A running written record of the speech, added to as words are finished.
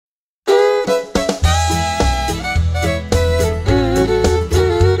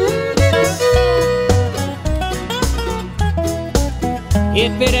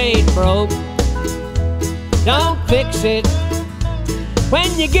If it ain't broke, don't fix it. When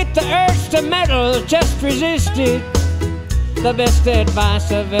you get the urge to meddle, just resist it. The best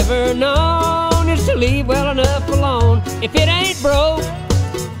advice I've ever known is to leave well enough alone. If it ain't broke,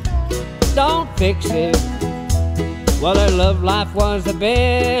 don't fix it. Well, her love life was the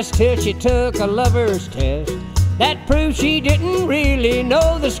best till she took a lover's test. That proved she didn't really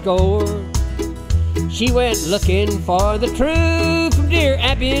know the score. She went looking for the truth from dear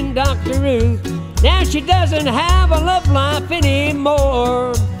Abby and Dr. Ruth. Now she doesn't have a love life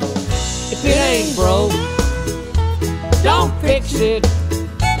anymore. If it ain't broke, don't fix it.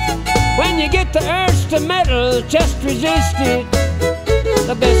 When you get the urge to meddle, just resist it.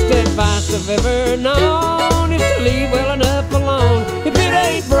 The best advice I've ever known is to leave well enough alone. If it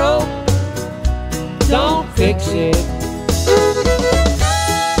ain't broke, don't fix it.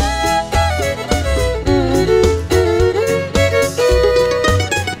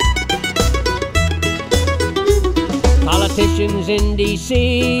 Politicians in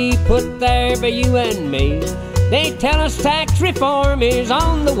D.C. put there by you and me. They tell us tax reform is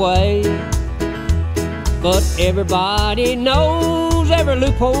on the way. But everybody knows every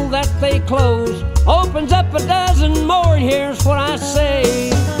loophole that they close opens up a dozen more, and here's what I say.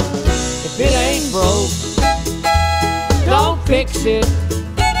 If it ain't broke, don't fix it.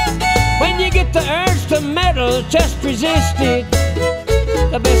 When you get the urge to meddle, just resist it.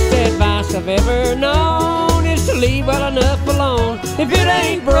 The best advice I've ever known is to leave well enough alone. If it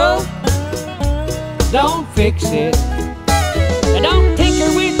ain't broke, don't fix it. Now don't take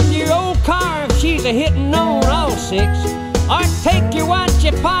her with your old car if she's a hittin' on all six, or take your watch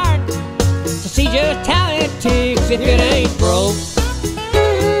apart to see just how it ticks. If it ain't broke,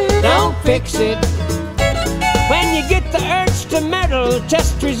 don't fix it. When you get the urge to meddle,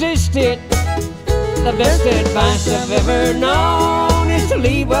 just resist it. The best advice I've ever known is to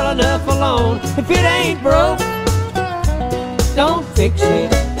leave well enough alone. If it ain't broke, don't fix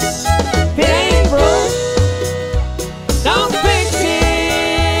it.